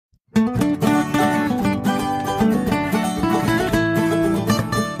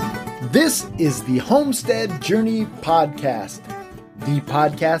This is the Homestead Journey Podcast, the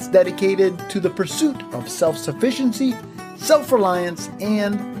podcast dedicated to the pursuit of self-sufficiency, self-reliance,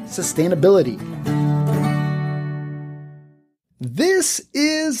 and sustainability. This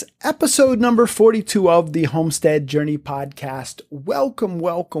is episode number 42 of the Homestead Journey Podcast. Welcome,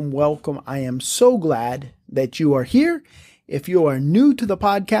 welcome, welcome. I am so glad that you are here. If you are new to the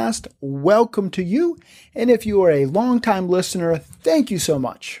podcast, welcome to you. And if you are a longtime listener, thank you so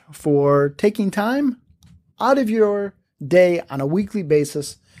much for taking time out of your day on a weekly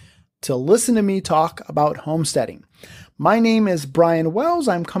basis to listen to me talk about homesteading. My name is Brian Wells.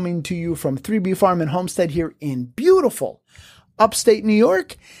 I'm coming to you from 3B Farm and Homestead here in beautiful upstate New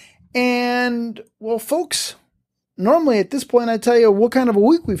York. And well, folks, normally at this point I tell you what kind of a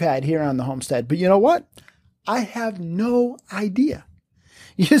week we've had here on the homestead. But you know what? I have no idea.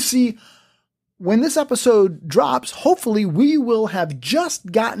 You see, when this episode drops, hopefully we will have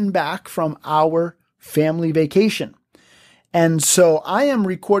just gotten back from our family vacation. And so I am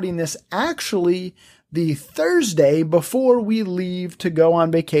recording this actually the Thursday before we leave to go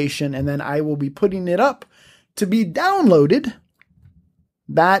on vacation. And then I will be putting it up to be downloaded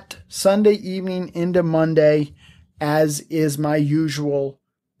that Sunday evening into Monday, as is my usual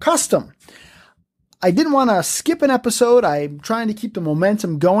custom. I didn't want to skip an episode. I'm trying to keep the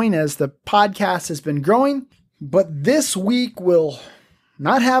momentum going as the podcast has been growing. But this week will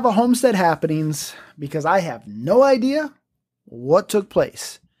not have a homestead happenings because I have no idea what took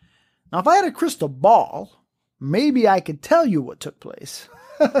place. Now, if I had a crystal ball, maybe I could tell you what took place.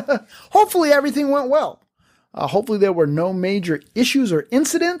 Hopefully everything went well. Hopefully there were no major issues or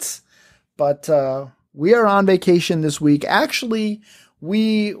incidents. But we are on vacation this week. Actually,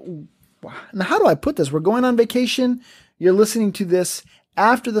 now, how do I put this? We're going on vacation. You're listening to this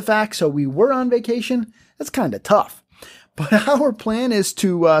after the fact, so we were on vacation. That's kind of tough. But our plan is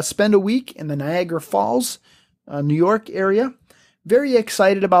to spend a week in the Niagara Falls, New York area. Very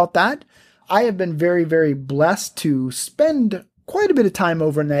excited about that. I have been very, very blessed to spend quite a bit of time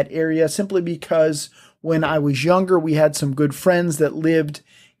over in that area simply because when I was younger, we had some good friends that lived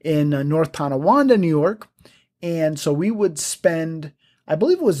in North Tonawanda, New York. And so we would spend, I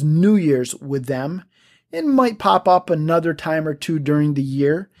believe it was New Year's with them. It might pop up another time or two during the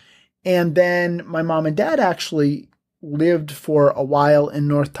year. And then my mom and dad actually lived for a while in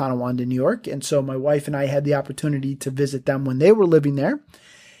North Tonawanda, New York. And so my wife and I had the opportunity to visit them when they were living there.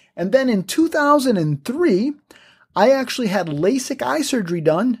 And then in 2003, I actually had LASIK eye surgery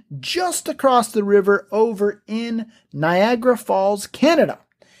done just across the river over in Niagara Falls, Canada.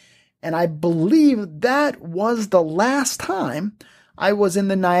 And I believe that was the last time I was in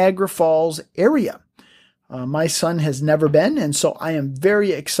the Niagara Falls area. My son has never been, and so I am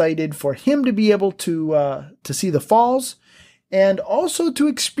very excited for him to be able to see the falls and also to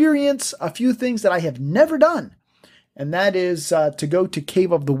experience a few things that I have never done. And that is to go to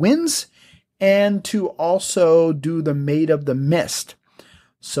Cave of the Winds and to also do the Maid of the Mist.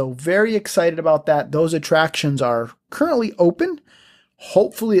 So very excited about that. Those attractions are currently open.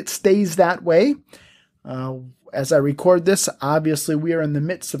 Hopefully it stays that way. As I record this, obviously we are in the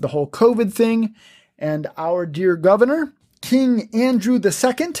midst of the whole COVID thing, and our dear governor, King Andrew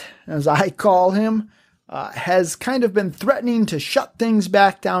II, as I call him, has kind of been threatening to shut things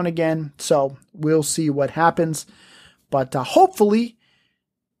back down again. So we'll see what happens. But hopefully,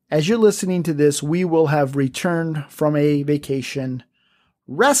 as you're listening to this, we will have returned from a vacation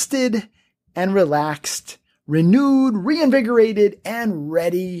rested and relaxed, renewed, reinvigorated, and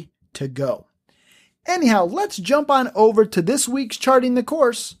ready to go. Anyhow, let's jump on over to this week's Charting the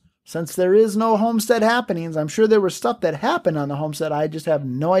Course. Since there is no homestead happenings, I'm sure there was stuff that happened on the homestead. I just have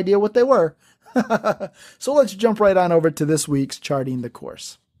no idea what they were. So let's jump right on over to this week's Charting the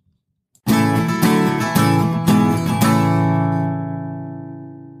Course.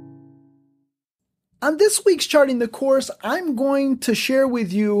 On this week's Charting the Course, I'm going to share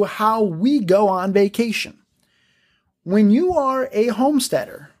with you how we go on vacation. When you are a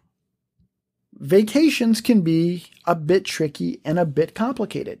homesteader, vacations can be a bit tricky and a bit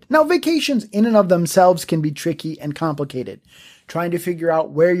complicated. Now, vacations in and of themselves can be tricky and complicated. Trying to figure out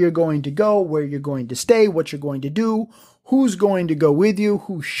where you're going to go, where you're going to stay, what you're going to do, who's going to go with you,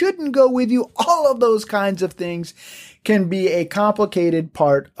 who shouldn't go with you, all of those kinds of things can be a complicated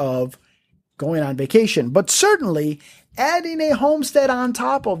part of going on vacation. But certainly, adding a homestead on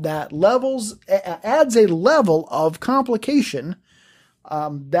top of that adds a level of complication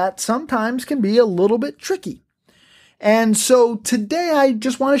that sometimes can be a little bit tricky. And so today I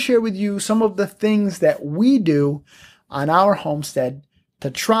just want to share with you some of the things that we do on our homestead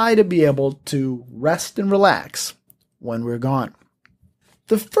to try to be able to rest and relax when we're gone.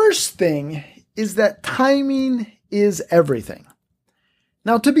 The first thing is that timing is everything.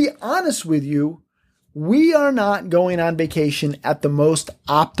 Now, to be honest with you, we are not going on vacation at the most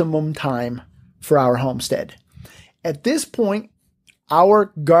optimum time for our homestead. At this point,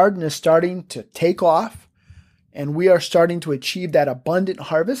 our garden is starting to take off and we are starting to achieve that abundant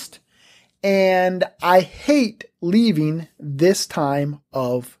harvest. And I hate leaving this time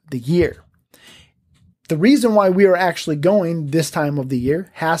of the year. The reason why we are actually going this time of the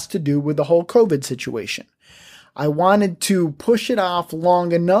year has to do with the whole COVID situation. I wanted to push it off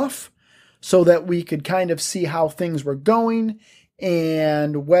long enough so that we could kind of see how things were going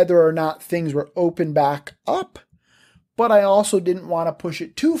and whether or not things were open back up. But I also didn't want to push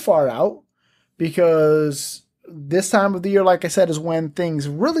it too far out because this time of the year, like I said, is when things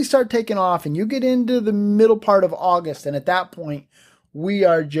really start taking off and you get into the middle part of August. And at that point, we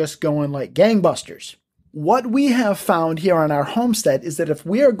are just going like gangbusters. What we have found here on our homestead is that if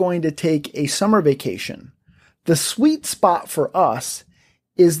we are going to take a summer vacation, the sweet spot for us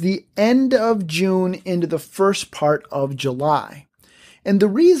is the end of June into the first part of July. And the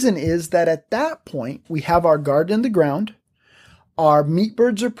reason is that at that point, we have our garden in the ground, our meat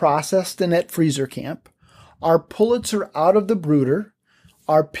birds are processed and at freezer camp, our pullets are out of the brooder,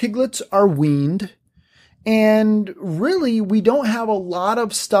 our piglets are weaned, and really we don't have a lot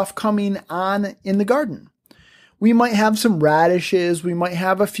of stuff coming on in the garden. We might have some radishes, we might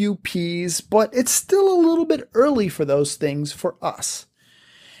have a few peas, but it's still a little bit early for those things for us.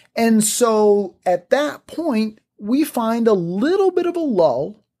 And so at that point, we find a little bit of a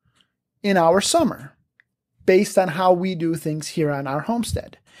lull in our summer based on how we do things here on our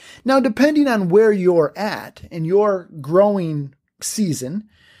homestead. Now, depending on where you're at in your growing season,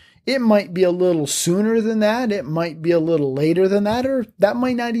 it might be a little sooner than that, it might be a little later than that, or that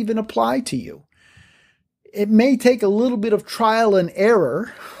might not even apply to you. It may take a little bit of trial and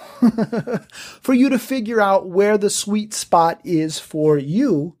error for you to figure out where the sweet spot is for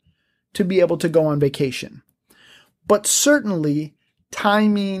you to be able to go on vacation. But certainly,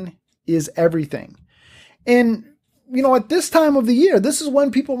 timing is everything. And, at this time of the year, this is when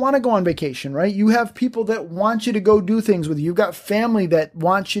people want to go on vacation, right? You have people that want you to go do things with you. You've got family that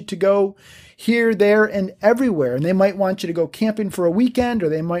wants you to go here, there, and everywhere. And they might want you to go camping for a weekend, or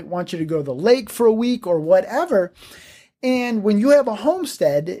they might want you to go to the lake for a week or whatever. And when you have a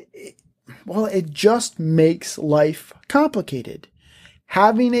homestead, it just makes life complicated.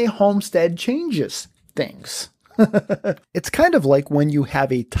 Having a homestead changes things. It's kind of like when you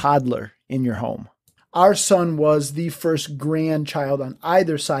have a toddler in your home. Our son was the first grandchild on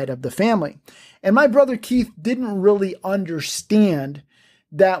either side of the family. And my brother Keith didn't really understand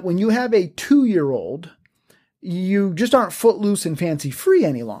that when you have a 2-year-old, you just aren't footloose and fancy free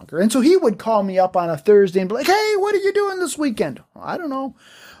any longer. And so he would call me up on a Thursday and be like, "Hey, what are you doing this weekend?" "I don't know."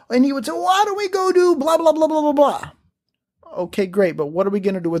 And he would say, "Why don't we go do blah, blah, blah, blah, blah, blah." "Okay, great. But what are we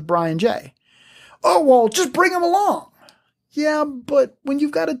going to do with Brian J?" "Oh, well, just bring him along." "Yeah, but when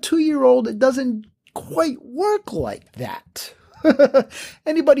you've got a 2-year-old, it doesn't quite work like that."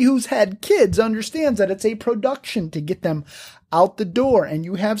 Anybody who's had kids understands that it's a production to get them out the door, and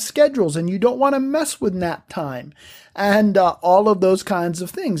you have schedules and you don't want to mess with nap time and all of those kinds of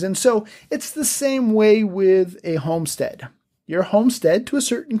things. And so it's the same way with a homestead. Your homestead, to a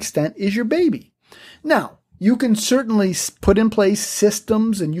certain extent, is your baby. Now, you can certainly put in place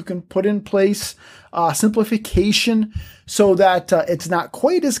systems and you can put in place simplification so that it's not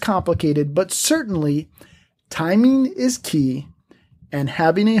quite as complicated, but certainly timing is key, and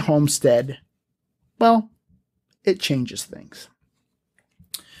having a homestead, well, it changes things.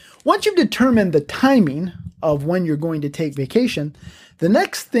 Once you've determined the timing of when you're going to take vacation, the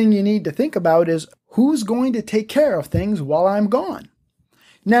next thing you need to think about is who's going to take care of things while I'm gone.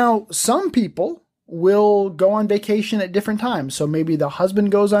 Now, some people will go on vacation at different times. So maybe the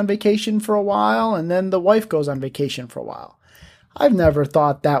husband goes on vacation for a while and then the wife goes on vacation for a while. I've never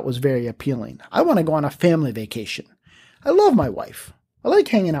thought that was very appealing. I want to go on a family vacation. I love my wife. I like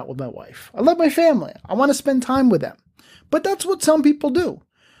hanging out with my wife. I love my family. I want to spend time with them. But that's what some people do.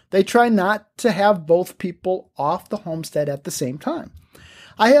 They try not to have both people off the homestead at the same time.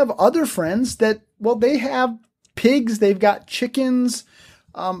 I have other friends that, they have pigs, they've got chickens,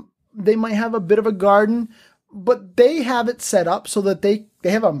 they might have a bit of a garden, but they have it set up so that they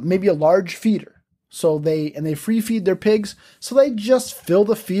have maybe a large feeder. So they free feed their pigs. So they just fill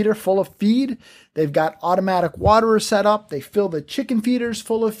the feeder full of feed. They've got automatic waterers set up. They fill the chicken feeders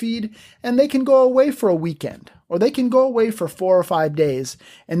full of feed, and they can go away for a weekend, or they can go away for 4 or 5 days,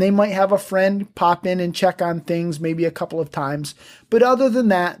 and they might have a friend pop in and check on things maybe a couple of times. But other than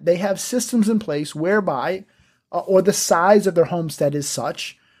that, they have systems in place whereby or the size of their homestead is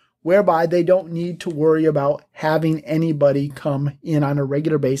such whereby they don't need to worry about having anybody come in on a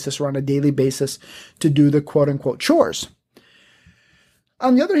regular basis or on a daily basis to do the quote-unquote chores.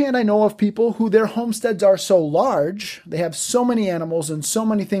 On the other hand, I know of people who their homesteads are so large, they have so many animals and so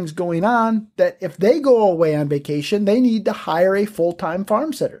many things going on that if they go away on vacation, they need to hire a full-time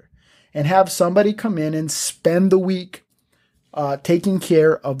farm sitter and have somebody come in and spend the week taking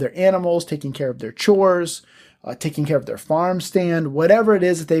care of their animals, taking care of their chores, taking care of their farm stand, whatever it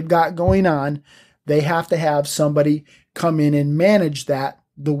is that they've got going on, they have to have somebody come in and manage that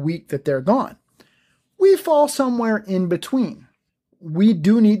the week that they're gone. We fall somewhere in between. We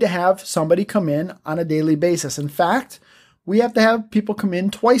do need to have somebody come in on a daily basis. In fact, we have to have people come in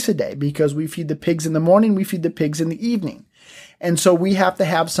twice a day because we feed the pigs in the morning, we feed the pigs in the evening. And so we have to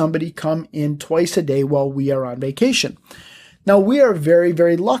have somebody come in twice a day while we are on vacation. Now, we are very,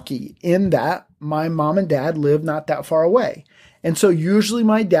 very lucky in that my mom and dad live not that far away. And so usually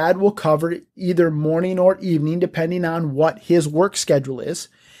my dad will cover either morning or evening, depending on what his work schedule is.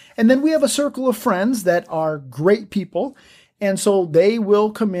 And then we have a circle of friends that are great people. And so they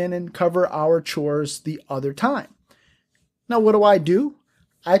will come in and cover our chores the other time. Now, what do?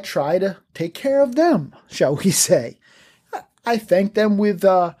 I try to take care of them, shall we say. I thank them with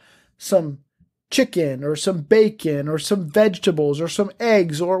some chicken or some bacon or some vegetables or some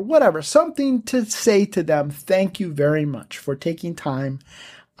eggs or whatever, something to say to them, thank you very much for taking time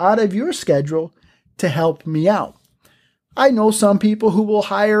out of your schedule to help me out. I know some people who will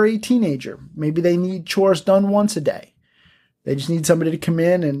hire a teenager. Maybe they need chores done once a day. They just need somebody to come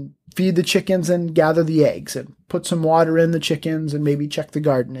in and feed the chickens and gather the eggs and put some water in the chickens and maybe check the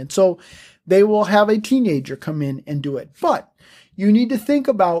garden. And so they will have a teenager come in and do it. But you need to think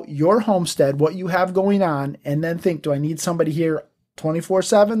about your homestead, what you have going on, and then think, do I need somebody here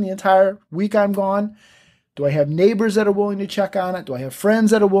 24/7 the entire week I'm gone? Do I have neighbors that are willing to check on it? Do I have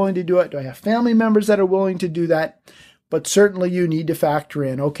friends that are willing to do it? Do I have family members that are willing to do that? But certainly you need to factor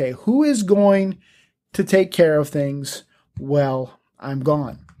in, okay, who is going to take care of things while I'm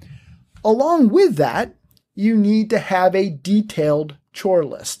gone? Along with that, you need to have a detailed chore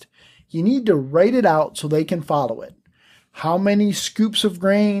list. You need to write it out so they can follow it. How many scoops of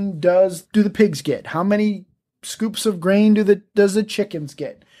grain do the pigs get? How many scoops of grain does the chickens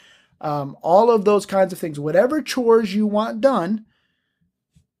get? All of those kinds of things. Whatever chores you want done,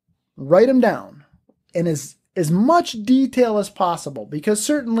 write them down in as much detail as possible, because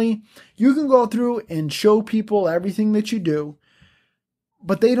certainly you can go through and show people everything that you do,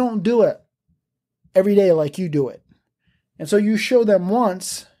 but they don't do it every day like you do it. And so you show them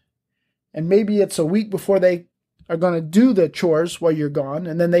once, and maybe it's a week before they are going to do the chores while you're gone,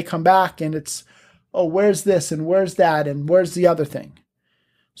 and then they come back and it's, oh, where's this and where's that and where's the other thing?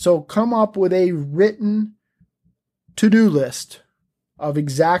 So come up with a written to-do list of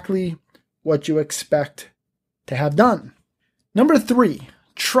exactly what you expect to have done. Number 3,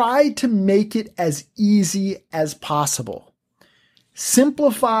 try to make it as easy as possible.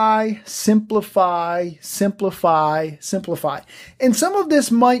 Simplify, simplify, simplify, simplify. And some of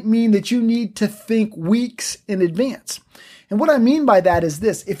this might mean that you need to think weeks in advance. And what I mean by that is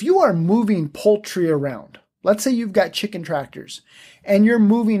this: if you are moving poultry around, let's say you've got chicken tractors and you're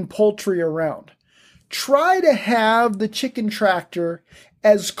moving poultry around, try to have the chicken tractor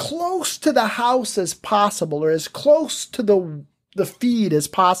as close to the house as possible, or as close to the feed as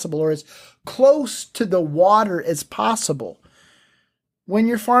possible, or as close to the water as possible when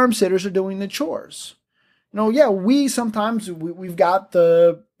your farm sitters are doing the chores. We sometimes we've got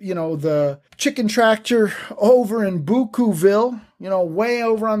the chicken tractor over in Bucuville, way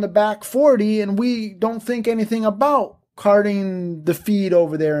over on the back 40, and we don't think anything about carting the feed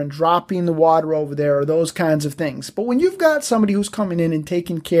over there and dropping the water over there or those kinds of things. But when you've got somebody who's coming in and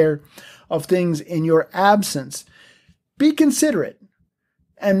taking care of things in your absence, be considerate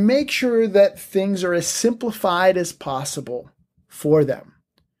and make sure that things are as simplified as possible for them.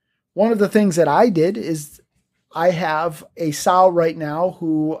 One of the things that I did is I have a sow right now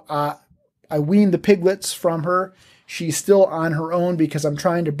who I weaned the piglets from her. She's still on her own because I'm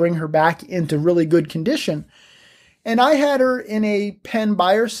trying to bring her back into really good condition. And I had her in a pen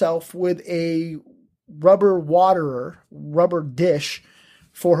by herself with a rubber dish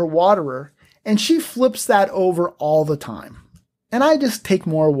for her waterer. And she flips that over all the time. And I just take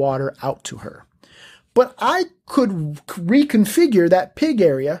more water out to her. But I could reconfigure that pig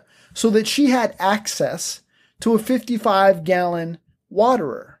area so that she had access to a 55-gallon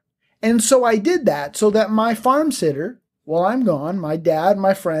waterer. And so I did that so that my farm sitter, while I'm gone, my dad,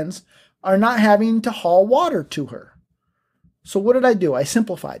 my friends, are not having to haul water to her. So what did I do? I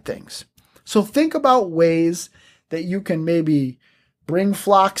simplified things. So think about ways that you can maybe bring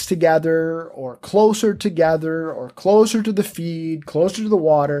flocks together or closer to the feed, closer to the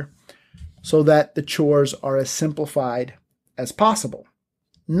water, so that the chores are as simplified as possible.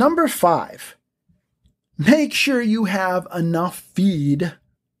 Number 5, make sure you have enough feed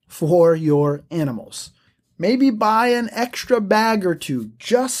for your animals. Maybe buy an extra bag or two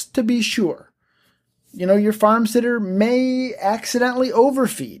just to be sure. Your farm sitter may accidentally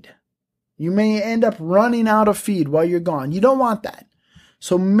overfeed. You may end up running out of feed while you're gone. You don't want that.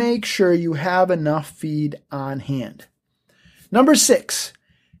 So make sure you have enough feed on hand. Number 6,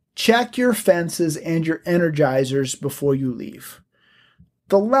 check your fences and your energizers before you leave.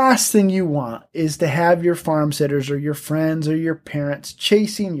 The last thing you want is to have your farm sitters or your friends or your parents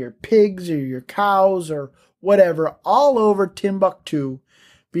chasing your pigs or your cows or whatever all over Timbuktu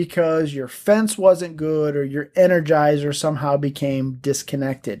because your fence wasn't good or your energizer somehow became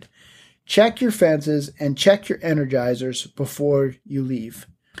disconnected. Check your fences and check your energizers before you leave.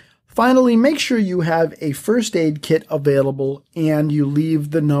 Finally, make sure you have a first aid kit available and you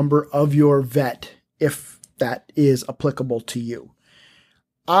leave the number of your vet if that is applicable to you.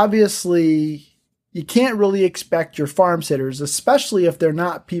 Obviously, you can't really expect your farm sitters, especially if they're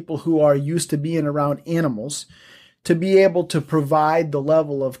not people who are used to being around animals, to be able to provide the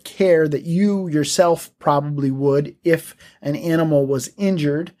level of care that you yourself probably would if an animal was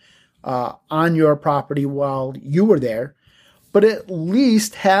injured on your property while you were there, but at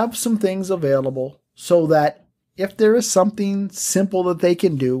least have some things available so that if there is something simple that they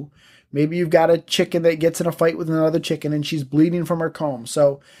can do, maybe you've got a chicken that gets in a fight with another chicken and she's bleeding from her comb.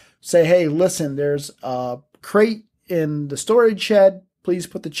 So say, hey, listen, there's a crate in the storage shed. Please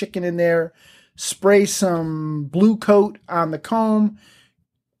put the chicken in there. Spray some blue coat on the comb.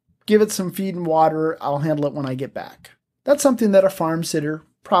 Give it some feed and water. I'll handle it when I get back. That's something that a farm sitter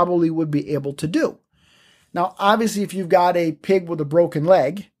probably would be able to do. Now, obviously, if you've got a pig with a broken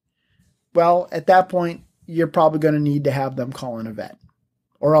leg, well, at that point, you're probably going to need to have them call in a vet,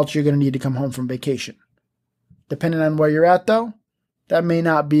 or else you're going to need to come home from vacation. Depending on where you're at, though, that may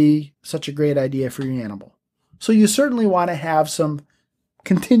not be such a great idea for your animal. So you certainly want to have some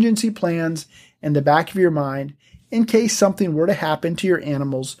contingency plans in the back of your mind in case something were to happen to your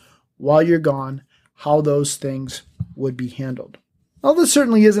animals while you're gone, how those things would be handled. Well, this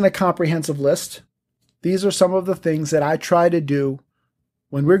certainly isn't a comprehensive list. These are some of the things that I try to do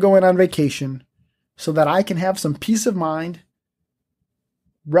when we're going on vacation so that I can have some peace of mind,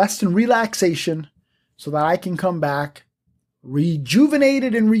 rest and relaxation, so that I can come back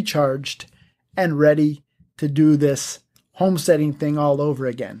rejuvenated and recharged and ready to do this homesteading thing all over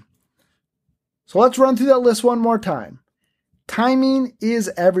again. So let's run through that list one more time. Timing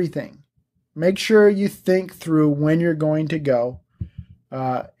is everything. Make sure you think through when you're going to go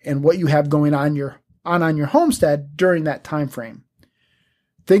and what you have going on your homestead during that time frame.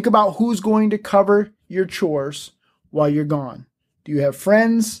 Think about who's going to cover your chores while you're gone. Do you have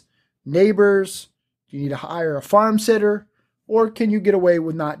friends, neighbors? Do you need to hire a farm sitter? Or can you get away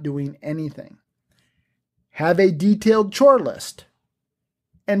with not doing anything? Have a detailed chore list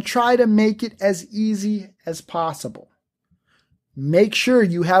and try to make it as easy as possible. Make sure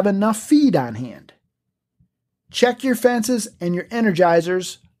you have enough feed on hand. Check your fences and your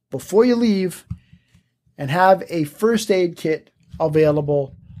energizers before you leave, and have a first aid kit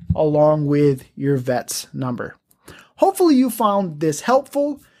available along with your vet's number. Hopefully you found this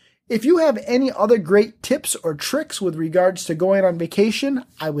helpful. If you have any other great tips or tricks with regards to going on vacation,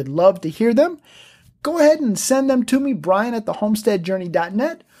 I would love to hear them. Go ahead and send them to me, Brian at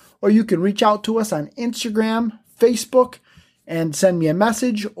thehomesteadjourney.net, or you can reach out to us on Instagram, Facebook, and send me a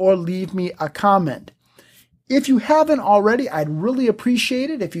message or leave me a comment. If you haven't already, I'd really appreciate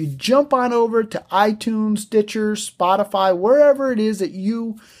it if you jump on over to iTunes, Stitcher, Spotify, wherever it is that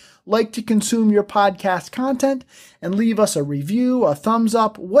you like to consume your podcast content, and leave us a review, a thumbs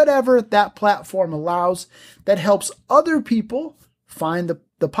up, whatever that platform allows. That helps other people find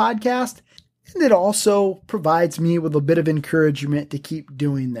the podcast, and it also provides me with a bit of encouragement to keep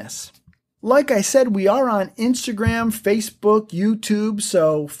doing this. Like I said, we are on Instagram, Facebook, YouTube,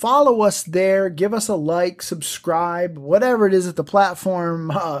 so follow us there, give us a like, subscribe, whatever it is that the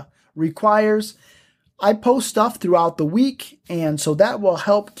platform requires. I post stuff throughout the week, and so that will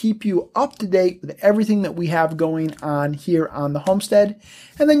help keep you up to date with everything that we have going on here on the Homestead.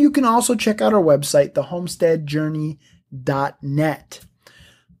 And then you can also check out our website, thehomesteadjourney.net.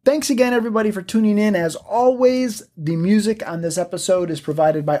 Thanks again, everybody, for tuning in. As always, the music on this episode is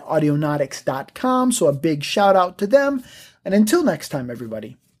provided by audionautics.com, so a big shout out to them. And until next time,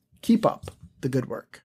 everybody, keep up the good work.